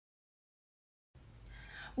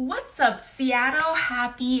What's up, Seattle?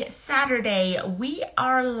 Happy Saturday. We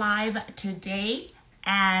are live today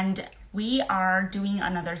and we are doing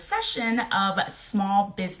another session of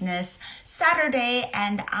Small Business Saturday,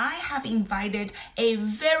 and I have invited a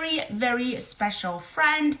very special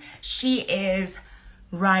friend. She is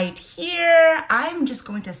right here. I'm just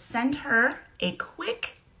going to send her a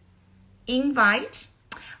quick invite.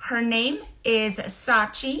 Her name is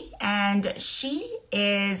Shachi, and she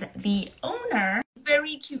is the owner of a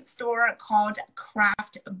very cute store called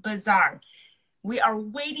Craft Bazaar. We are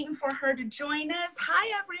waiting for her to join us.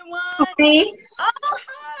 Hi, everyone. Hi. Oh,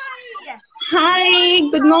 hi. Hi.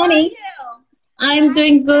 Good How are morning. you? I'm Happy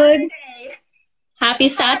doing good. Saturday. Happy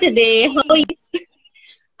How have you Saturday. How are been? you?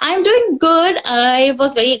 I'm doing good. I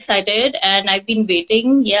was very excited and I've been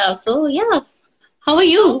waiting. Yeah. How are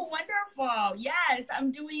you? Oh, wonderful. Yes,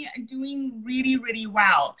 I'm doing really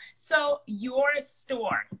well. So your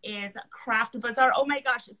store is Craft Bazaar. Oh my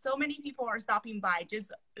gosh, so many people are stopping by.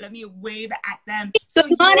 Just let me wave at them. So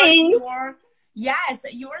Good your morning. store, yes,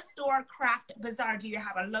 your store Craft Bazaar. Do you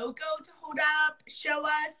have a logo to hold up? Show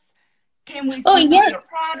us. Can we Oh, see some of yes. your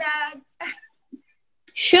products?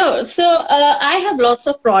 Sure. So I have lots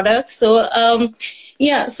of products. So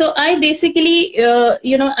I basically,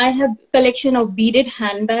 I have collection of beaded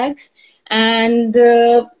handbags. And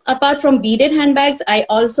apart from beaded handbags, I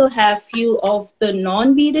also have few of the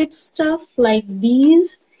non-beaded stuff like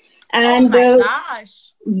these. Oh And my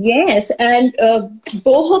gosh. yes, and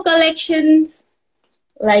boho collections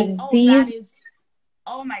like Oh, that these. is,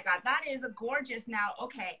 oh my God, that is gorgeous. Now,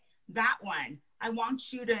 okay, that one, I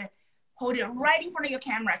want you to hold it right in front of your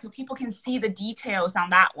camera so people can see the details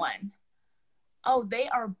on that one. Oh, they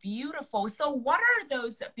are beautiful. So what are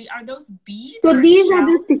those? Are those beads So or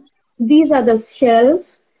shells these are the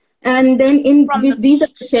shells, and then in from the this these are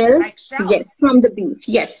the beach? shells. Like Yes, shells? from the beach.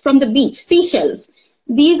 Yes, from the beach. Seashells.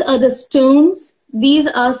 These are the stones. These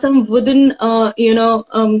are some wooden,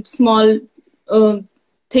 small uh,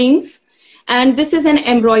 things, and this is an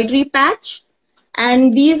embroidery patch.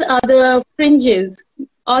 And these are the fringes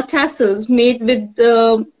or tassels made with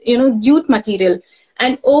the jute material.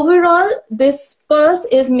 And overall, this purse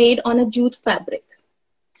is made on a jute fabric.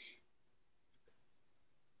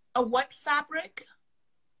 A what fabric?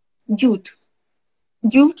 Jute.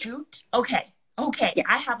 Jute? Jute? Okay. Okay, Yeah.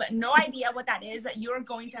 I have no idea what that is. You're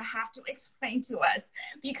going to have to explain to us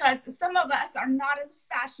because some of us are not as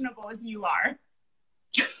fashionable as you are.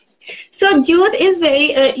 So jute is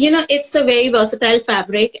very, it's a very versatile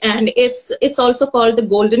fabric, and it's also called the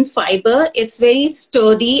golden fiber. It's very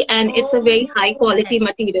sturdy and it's a very Oh, high quality okay.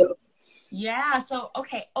 material. Yeah, so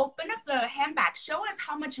okay, open up the handbag. Show us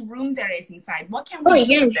how much room there is inside. What can Oh we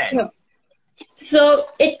do yeah, with sure. this? So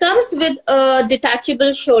it comes with a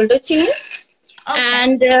detachable shoulder chain, Okay,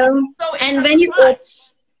 and so it's and a when you open,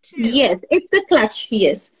 clutch too. yes, it's a clutch,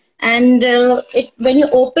 yes. And when you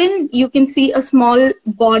open, you can see a small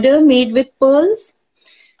border made with pearls.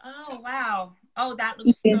 Oh, wow. Oh, that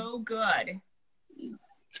looks Yeah. so good.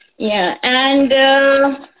 Yeah, and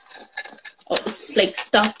oh, it's like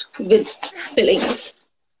stuffed with fillings.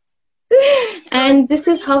 So it's And this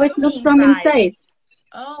is pretty how it roomy looks from inside. inside.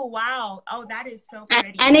 Oh, wow. Oh, that is so And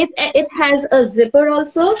pretty. it has a zipper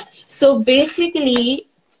also. So basically,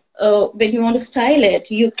 when you want to style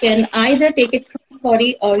it, you can either take it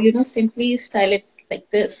cross-body or, simply style it like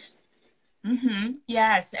this. Mm-hmm.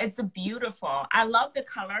 Yes, it's beautiful. I love the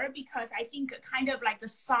color because I think kind of like the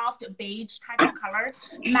soft beige type of color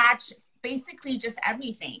match basically just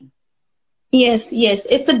everything. Yes,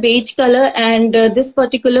 it's a beige color, and this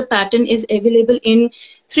particular pattern is available in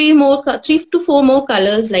three to four more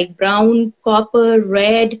colors like brown, copper,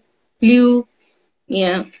 red, blue.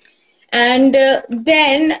 Yeah. And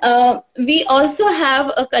then we also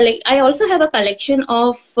have I also have a collection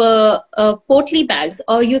of portly bags,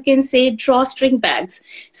 or you can say drawstring bags.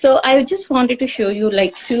 So I just wanted to show you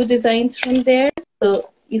like two designs from there. So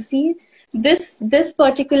you see this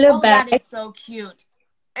particular Oh, bag. that is so cute.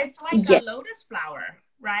 It's like a Yes, lotus flower,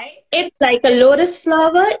 right? it's like a lotus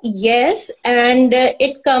flower. Yes, and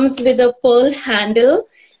it comes with a pearl handle,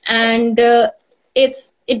 and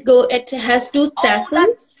it has two Oh,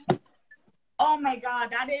 tassels. oh my God,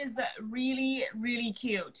 that is really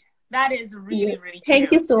cute. That is Yes, really thank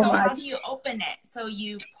you cute. so So how much. do you open it? So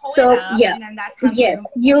you pull it So up yeah, and then that's how yes,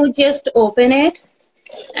 you, you just open it,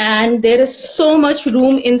 and there is so much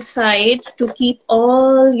room inside to keep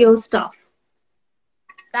all your stuff.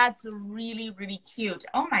 that's really cute.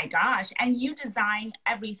 Oh my gosh. And you design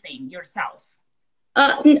everything yourself.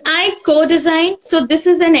 I co-designed, so this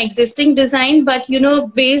is an existing design, but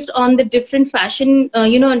based on the different fashion,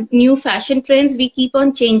 new fashion trends, we keep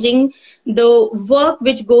on changing the work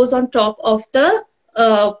which goes on top of the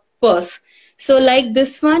purse. So, like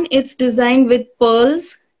this one, it's designed with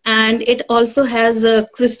pearls, and it also has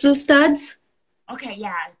crystal studs. Okay,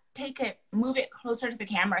 yeah. Move it closer to the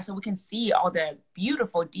camera so we can see all the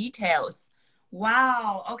beautiful details.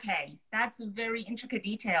 Wow, okay. That's very intricate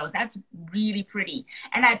details. That's really pretty.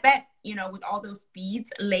 And I bet, with all those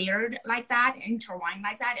beads layered like that, intertwined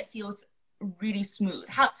like that, it feels really smooth.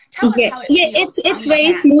 Tell us Yeah, how it yeah, feels on it's your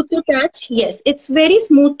very hand. smooth to touch. Yes, it's very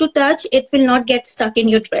smooth to touch. It will not get stuck in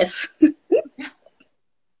your dress.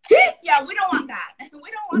 Yeah, we don't want that. We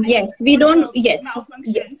don't want it, Yes, we don't. Yes,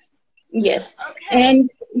 malfunction. yes, yes. Okay. And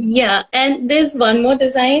yeah, and there's one more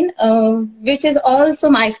design, which is also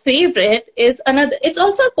my favorite. It's another. It's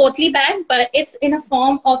also a potli bag, but it's in a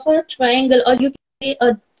form of a triangle, or you can say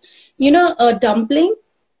a dumpling,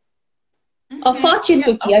 a fortune Yeah,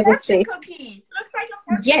 a cookie, I would fortune say. cookie. Looks like a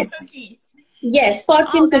fortune Yes, cookie. yes, Oh,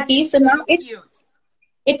 fortune that cookie. is So now so cute.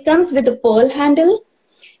 it comes with a pearl handle,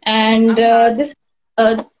 and Uh-huh.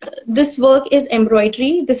 uh, this work is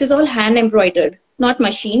embroidery. This is all hand embroidered, not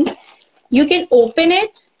machine. You can open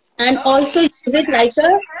it and Oh, also use to an it like actual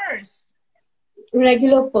a purse.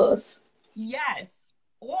 regular purse. Yes.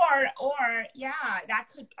 Or yeah, that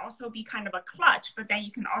could also be kind of a clutch, but then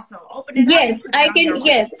you can also open it up and Yes, put it I on can. your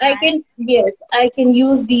Yes, waist, I right? can. Yes, I can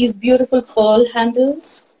use these beautiful pearl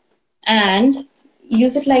handles and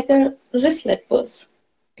use it like a wristlet purse.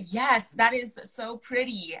 Yes, that is so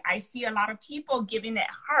pretty. I see a lot of people giving it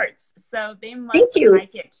hearts, so they Thank must you.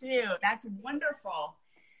 like it too. That's wonderful.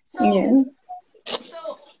 So, Yeah.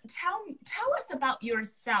 tell us about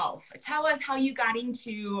yourself. Tell us how you got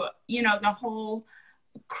into, the whole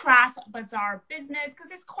craft bazaar business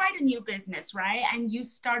because it's quite a new business, right? And you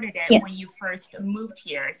started it when Yes. you first moved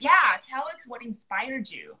here. Yeah, tell us what inspired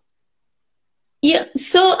you. Yeah,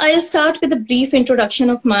 so I'll start with a brief introduction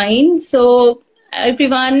of mine. So,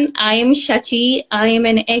 everyone, I am Shachi. I am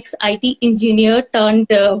an ex-IT engineer turned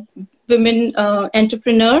women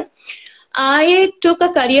entrepreneur. I took a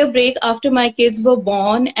career break after my kids were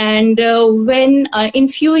born, and when in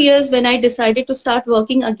few years when I decided to start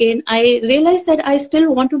working again, I realized that I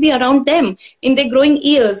still want to be around them in their growing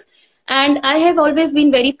years. And I have always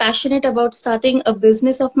been very passionate about starting a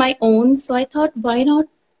business of my own. So I thought, why not?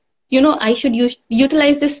 I should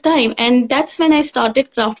utilize this time. And that's when I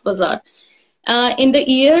started Craft Bazaar in the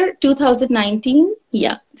year 2019,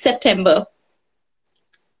 yeah, September.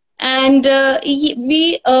 And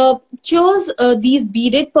we chose these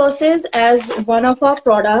beaded purses as one of our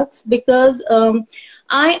products because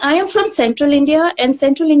I am from Central India, and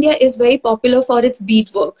Central India is very popular for its bead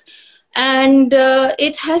work. And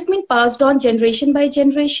it has been passed on generation by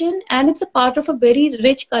generation, and it's a part of a very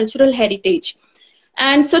rich cultural heritage.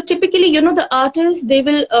 And so typically, the artists, they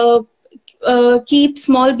will keep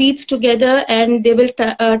small beads together, and they will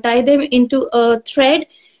tie them into a thread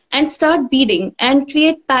and start beading and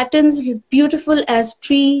create patterns beautiful as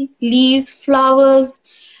tree, leaves, flowers.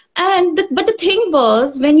 But the thing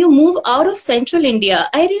was, when you move out of Central India,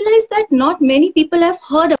 I realized that not many people have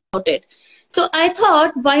heard about it. So I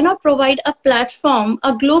thought, why not provide a platform,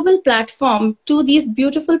 a global platform to these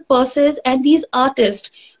beautiful purses and these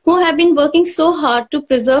artists who have been working so hard to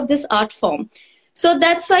preserve this art form. So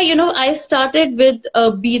that's why, I started with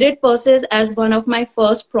beaded purses as one of my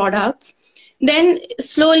first products. Then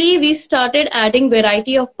slowly we started adding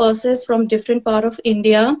variety of purses from different part of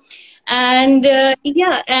India. And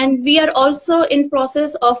yeah, and we are also in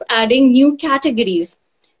process of adding new categories,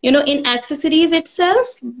 in accessories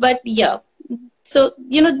itself. But yeah, so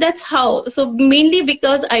that's how. So mainly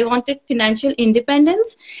because I wanted financial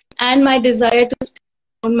independence, and my desire to stay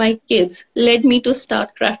on my kids led me to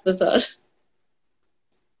start Craft Bazaar.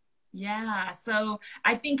 Yeah, so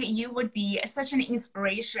I think you would be such an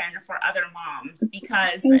inspiration for other moms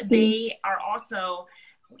because Thank you. they are also,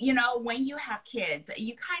 when you have kids,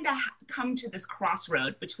 you kind of come to this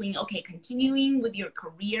crossroad between, okay, continuing with your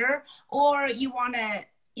career or you want to,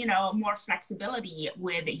 more flexibility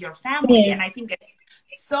with your family. And I Yes, think it's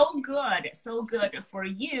so good for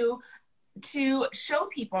you to show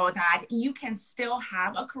people that you can still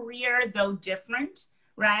have a career, though different,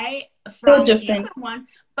 right, so from the different. other one,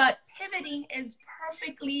 but pivoting is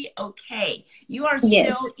perfectly okay. You are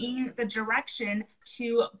Yes, still in the direction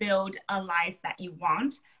to build a life that you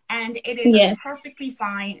want, and it is yes, perfectly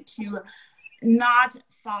fine to not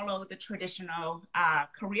follow the traditional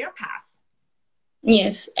career path.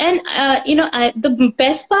 yes. And the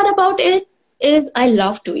best part about it is I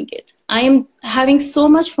love doing it. I am having so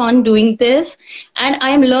much fun doing this, and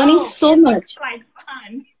I am learning Oh, so it looks much. like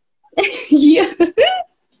fun. Yeah.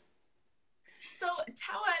 So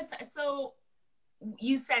tell us, so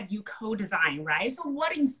you said you co-design, right? So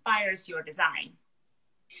what inspires your design?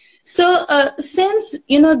 So, since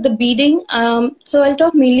the beading, so I'll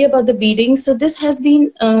talk mainly about the beading. So this has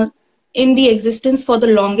been in the existence for the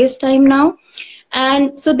longest time now,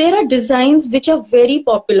 and so there are designs which are very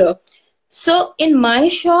popular. So in my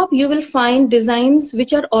shop, you will find designs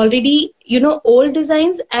which are already old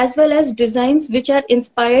designs, as well as designs which are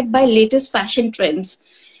inspired by latest fashion trends.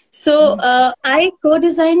 So I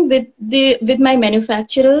co-design with my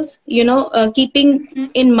manufacturers, keeping Mhm.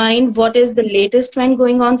 in mind what is the latest trend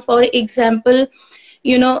going on. For example,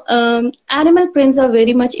 animal prints are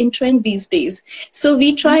very much in trend these days. So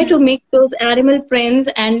we try to Mhm. make those animal prints,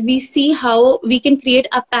 and we see how we can create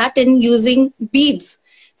a pattern using beads.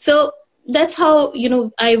 So that's how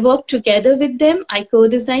I work together with them. I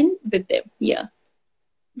co-design with them. Yeah.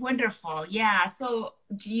 Wonderful. Yeah. So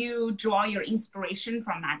do you draw your inspiration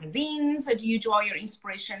from magazines? Do you draw your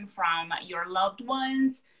inspiration from your loved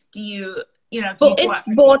ones? Do you draw It's it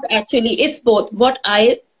from both actually. It's both. What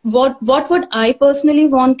would I personally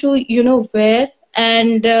want to wear,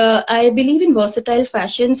 and I believe in versatile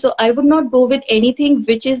fashion, so I would not go with anything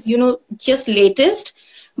which is just latest,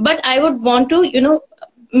 but I would want to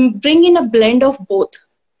bring in a blend of both.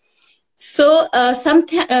 So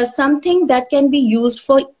something that can be used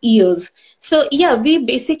for years. So yeah, we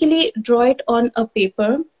basically draw it on a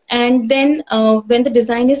paper, and then when the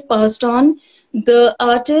design is passed on, the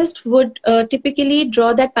artist would typically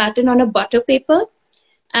draw that pattern on a butter paper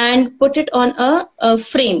and put it on a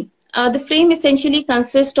frame. The frame essentially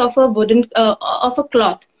consists of a wooden of a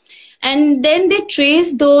cloth, and then they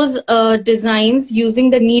trace those designs using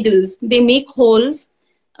the needles. They make holes,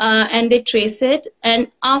 and they trace it, and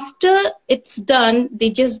after it's done, they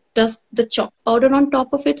just dust the chalk powder on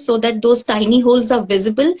top of it so that those tiny holes are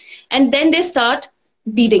visible, and then they start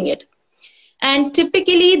beading it. And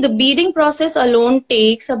typically, the beading process alone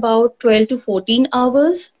takes about 12 to 14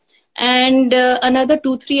 hours, and another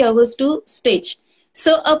 2 3 hours to stitch.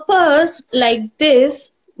 So a purse like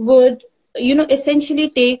this would, essentially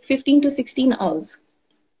take 15 to 16 hours.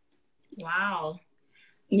 Wow.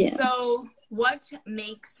 Yeah. So what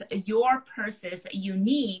makes your purses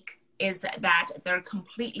unique is that they're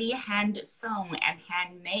completely hand sewn and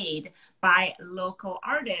handmade by local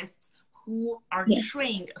artists who are Yes.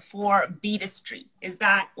 trained for beadistry. Is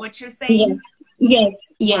that what you're Yes. saying? Yes.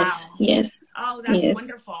 Yes. Wow. Yes. Oh, that's Yes.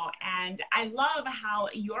 wonderful. And I love how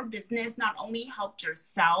your business not only helped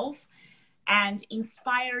yourself and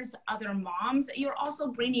inspires other moms, you're also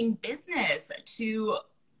bringing business to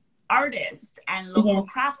artists and local Yes.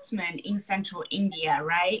 craftsmen in central India,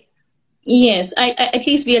 right? Yes. At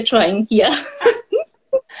least we are trying. Yeah.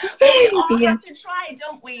 Well, we all Yeah. have to try,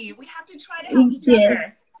 don't we? We have to try to help each Yes.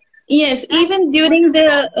 other. Yes, That's wonderful.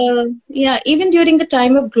 even during the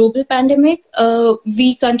time of global pandemic,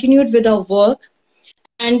 we continued with our work,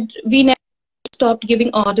 and we never stopped giving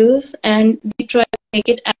orders, and we tried to make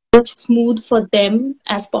it as much smooth for them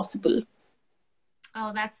as possible.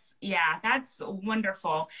 Oh, yeah, that's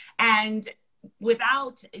wonderful. And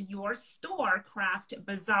without your store, Craft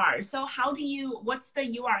Bazaar, so what's the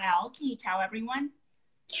URL? Can you tell everyone?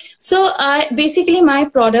 So I basically my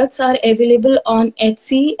products are available on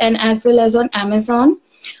Etsy and as well as on Amazon,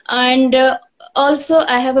 and also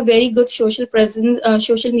I have a very good social presence,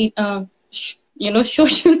 social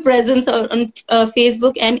presence on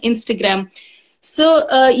Facebook and Instagram. So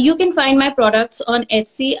you can find my products on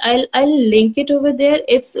Etsy. I'll link it over there.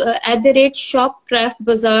 It's at the rate Shop Craft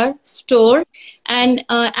Bazaar store, and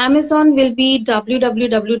Amazon will be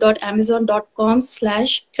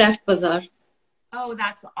www.amazon.com/craftbazaar. Oh,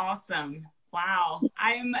 that's awesome. Wow.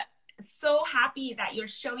 I'm so happy that you're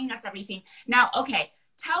showing us everything. Now, okay,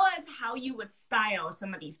 tell us how you would style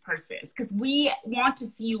some of these purses because we want to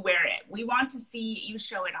see you wear it. We want to see you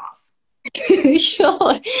show it off.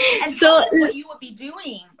 Sure. And tell So us what you would be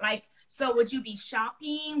doing. Like, so would you be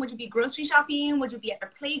shopping? Would you be grocery shopping? Would you be at the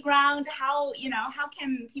playground? How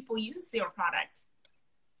can people use your product?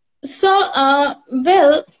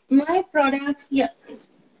 well, my products, yeah.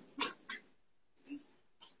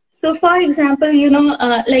 So, for example,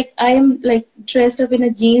 like I am like dressed up in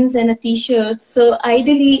a jeans and a t-shirt. So,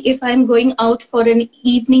 ideally, if I'm going out for an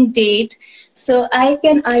evening date, so I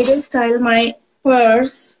can either style my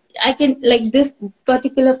purse. I can like this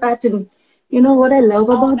particular pattern. You know what I love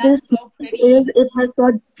Oh, about this that's so is pretty. it has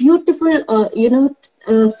got beautiful,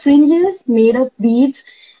 fringes made of beads,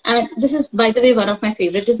 and this is, by the way, one of my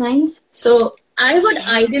favorite designs. So, I would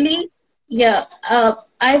ideally Beautiful. Yeah,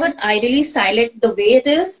 I would ideally style it the way it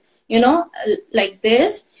is, like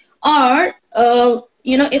this. Or,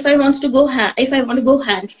 if I want to go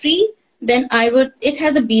hand free, then I would. It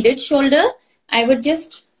has a beaded shoulder. I would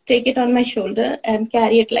just take it on my shoulder and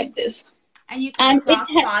carry it like this. And you can And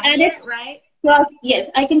cross body and it, it's right? yes,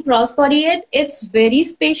 I can cross body it. It's very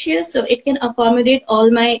spacious, so it can accommodate all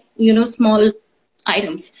my small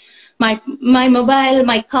items, my mobile,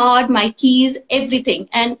 my card, my keys, everything.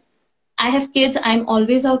 And I have kids, I'm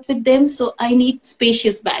always out with them, so I need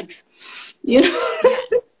spacious bags. You know?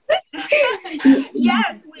 Yes.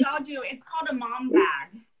 Yes, we all do. It's called a mom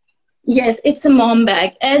bag. Yes, it's a mom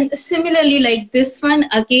bag. And similarly, like this one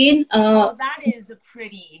again, Oh, that is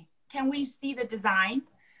pretty. Can we see the design?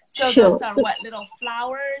 So sure. those are So, what, little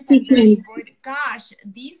flowers and they're sequins. embroidered. Gosh,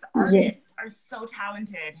 these Yes. artists are so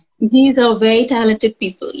talented. These are very talented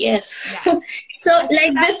people. Yes. Yes. So, I think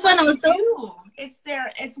like that's this what one they also. do.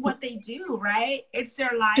 It's what they do, right? It's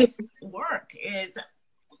their life's work is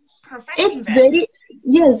perfecting It's this. very,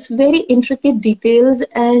 yes, very intricate details,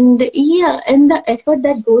 and yeah, and the effort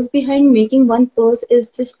that goes behind making one purse is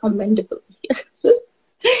just commendable.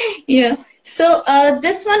 Yeah. So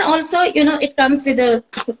this one also, it comes with a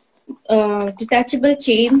detachable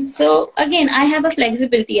chain. So again, I have a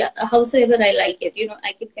flexibility, howsoever I like it.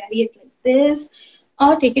 I can carry it like this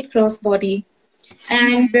or take it cross body.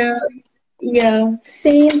 And yeah,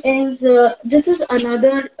 same is this is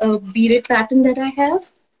another beaded pattern that I have.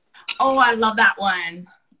 Oh, I love that one.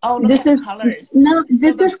 Oh, look This at the is colors. no,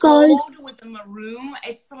 So this the is called, gold with the maroon,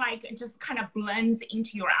 it's like it just kind of blends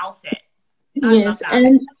into your outfit. I love yes, that.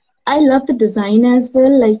 and I love the design as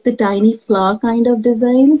well, like the tiny flower kind of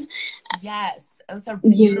designs. Yes, those are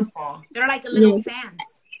Yes, beautiful. They're like little yes, fans.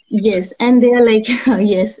 yes, and they are like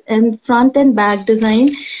yes, and front and back design,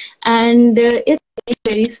 and it's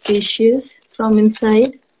very spacious from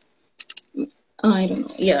inside. I don't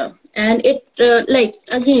know, yeah. And it like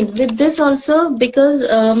again with this also, because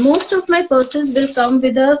most of my purses will come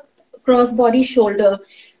with a crossbody shoulder,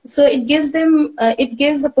 so it gives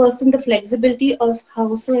a person the flexibility of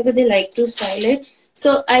howsoever they like to style it.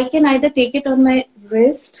 So I can either take it on my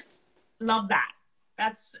wrist. Love that.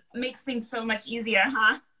 That's makes things so much easier,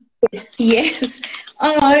 huh? Yes,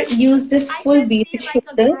 or use this I full can see beaded like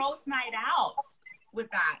a shoulder. girl's night out with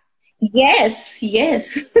that. Yes,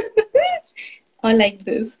 yes, or like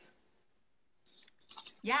this.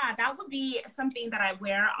 Yeah, that would be something that I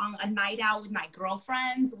wear on a night out with my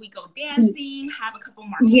girlfriends. We go dancing, have a couple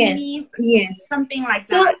Yes, martinis, yes. something like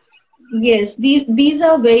So that. yes, these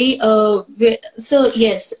are very so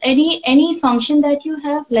yes, any function that you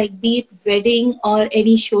have, like be it wedding or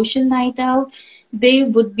any social night out, they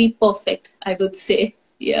would be perfect, I would say.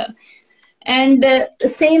 Yeah. And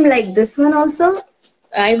same like this one also,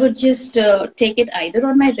 I would just take it either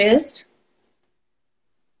on my wrist,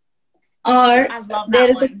 or I love there that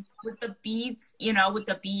is a, one with the beads, with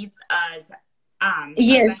the beads as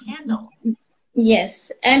yes, a handle.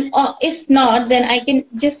 yes. And if not, then I can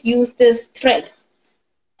just use this thread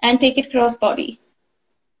and take it cross body.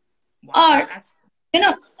 Wow, Or that's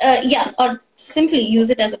yeah, or simply use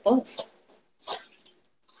it as a purse.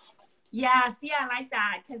 yeah. See, I like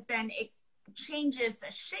that because then it changes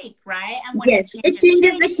shape, right? And when it Yes, it changes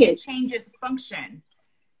changes the shape, it shape. changes function.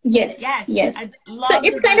 Yes, Yes, yes. I So love the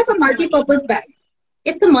it's kind of a versatility. multi-purpose bag.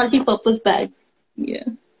 It's a multi-purpose bag. Yeah.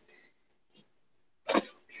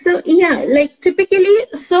 So yeah, like typically,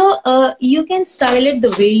 so you can style it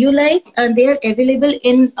the way you like, and they are available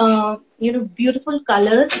in beautiful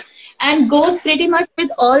colors, and goes pretty much with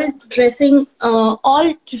all dressing,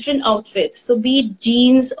 all different outfits. So be it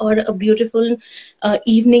jeans or a beautiful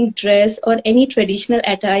evening dress or any traditional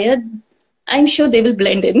attire, I'm sure they will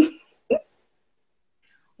blend in.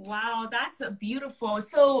 Wow, that's beautiful.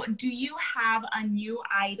 So, do you have a new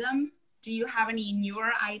item? Do you have any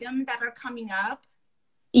newer item that are coming up?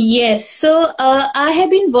 Yes, so I have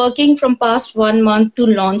been working from past 1 month to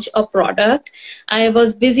launch a product. I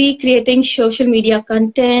was busy creating social media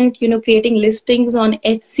content, creating listings on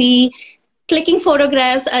Etsy, clicking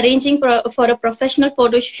photographs, arranging for a professional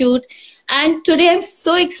photo shoot. And today I'm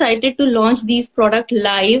so excited to launch these product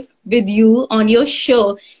live with you on your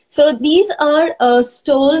show. So these are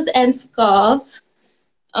stoles and scarves.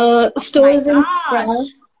 Oh my Stoles and scarves. gosh.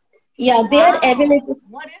 Yeah, they are Wow. available.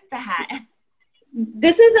 What is that?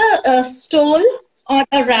 This is a stole or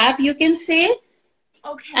a wrap, you can say,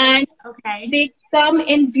 and Okay. Okay. they come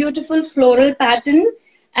in beautiful floral pattern.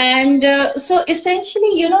 And so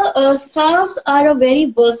essentially, scarves are a very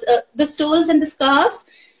the stoles and the scarves.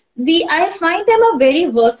 I find them a very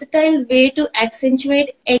versatile way to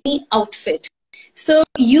accentuate any outfit. So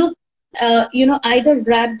you either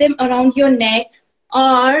wrap them around your neck,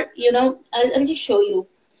 or I'll just show you.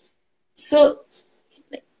 So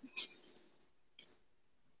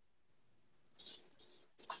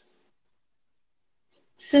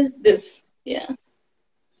since this, yeah,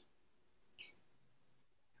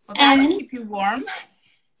 Well, that'll and keep you warm.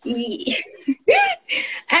 and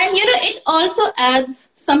it also adds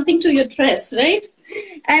something to your dress, right?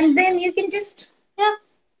 And then you can just, yeah.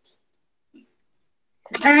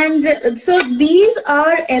 And so these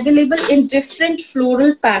are available in different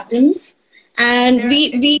floral patterns, and It's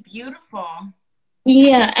we beautiful.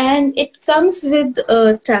 yeah, and it comes with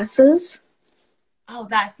tassels, Oh,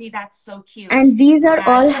 that's so cute. and these are Yeah,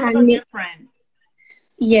 all it's a little handmade. different.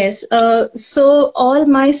 Yes, so all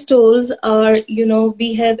my stoles are,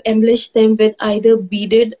 we have embellished them with either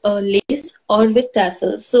beaded lace or with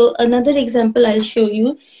tassels. So another example I'll show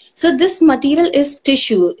you. So this material is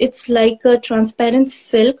tissue. It's like a transparent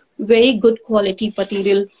silk, very good quality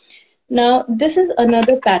material. Now, this is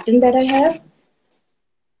another pattern that I have.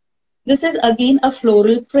 This is again a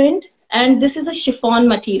floral print, and this is a chiffon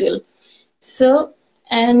material. So,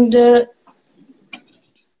 and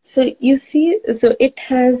so you see, so it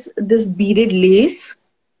has this beaded lace.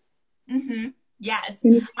 Mm-hmm. Yes.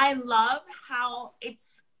 I love how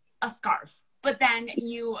it's a scarf, but then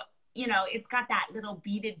it's got that little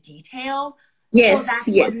beaded detail. So Yes, that's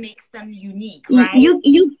what yes. makes them unique, You, right? you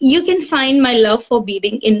you you can find my love for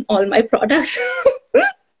beading in all my products.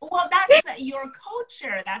 Well, that's your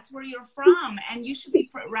culture. That's where you're from. And you should be,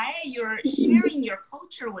 right? You're sharing your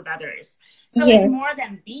culture with others. So it's Yes, more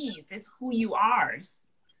than beads, it's who you are.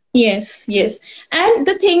 yes, yes. And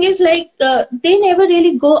the thing is, like, they never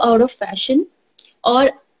really go out of fashion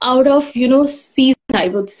or out of, season, I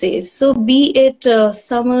would say. So be it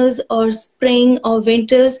summers or spring or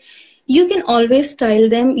winters, you can always style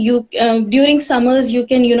them. You during summers, you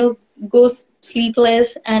can, go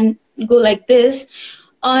sleeveless and go like this.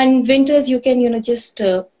 On winters, you can, just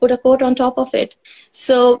put a coat on top of it.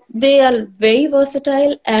 So they are very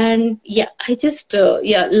versatile, and yeah, I just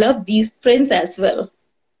yeah, love these prints as well.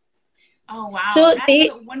 Oh, wow. So That's they,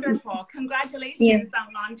 wonderful. yeah, Congratulations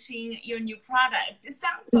on launching your new product. It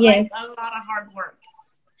sounds like yes. a lot of hard work.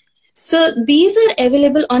 So these are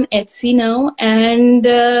available on Etsy now, and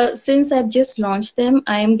since I've just launched them,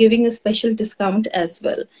 I am giving a special discount as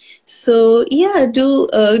well. So yeah, do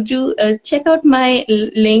check out my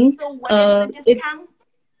link. So what is the discount?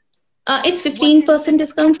 It's What is the 15% discount?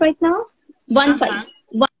 discount right now. One five. Uh-huh.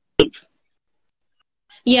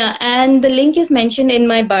 Yeah, and the link is mentioned in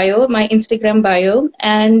my bio, my Instagram bio.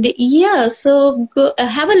 And yeah, so go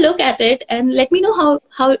have a look at it and let me know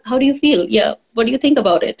how do you feel? Yeah, what do you think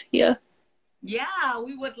about it? Yeah. Yeah,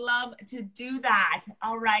 we would love to do that.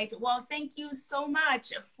 All right. Well, thank you so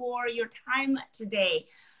much for your time today.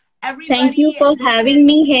 Thank you Everybody, for this having is,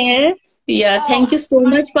 me here. Yeah, oh, thank you so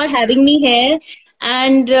my much for having pleasure. me here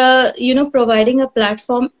and providing a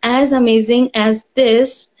platform as amazing as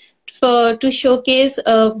this for to showcase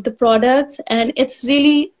the products, and it's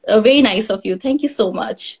really very nice of you. Thank you so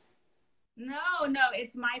much. No,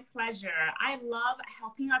 it's my pleasure. I love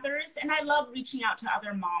helping others and I love reaching out to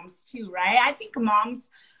other moms too, right? I think moms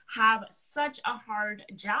have such a hard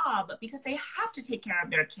job because they have to take care of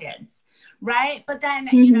their kids, right? But then,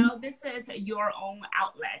 Mhm. this is your own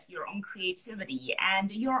outlet, your own creativity,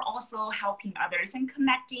 and you're also helping others and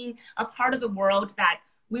connecting a part of the world that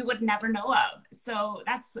we would never know of. So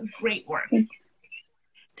that's great work.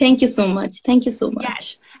 Thank you so much. Thank you so much.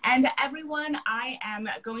 Yes. And everyone, I am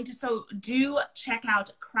going to, so do check out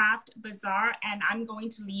Craft Bazaar, and I'm going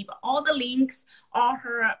to leave all the links, all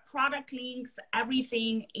her product links,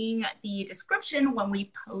 everything in the description when we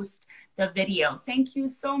post the video. Thank you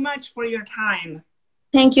so much for your time.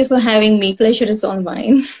 Thank you for having me. Pleasure is all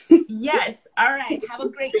mine. Yes. All right. Have a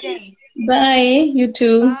great day. Bye. You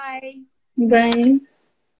too. Bye. Bye.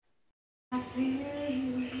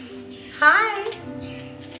 Hi.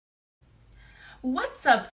 What's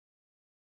up?